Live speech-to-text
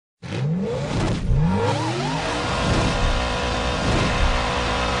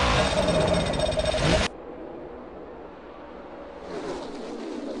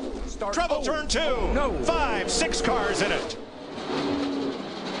double turn 2. No. 5, 6 cars in it.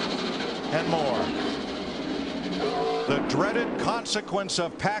 And more. The dreaded consequence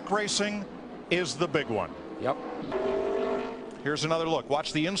of pack racing is the big one. Yep. Here's another look.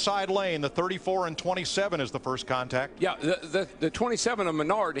 Watch the inside lane. The 34 and 27 is the first contact. Yeah, the 27 of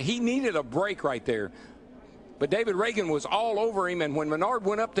Menard, he needed a break right there. But David Reagan was all over him, and when Menard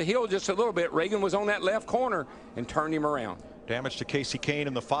went up the hill just a little bit, Reagan was on that left corner and turned him around. Damage to Casey Kane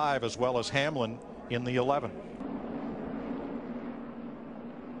in the 5 as well as Hamlin in the 11.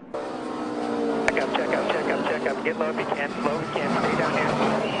 Check up. Get low if you can. Low if you can. Stay down here.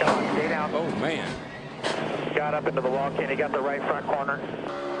 Come on, stay down. Oh, man. Got up into the walk-in. He got the right front corner.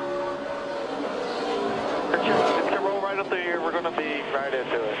 Just roll right up there. We're going to be right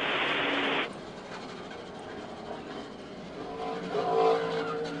into it.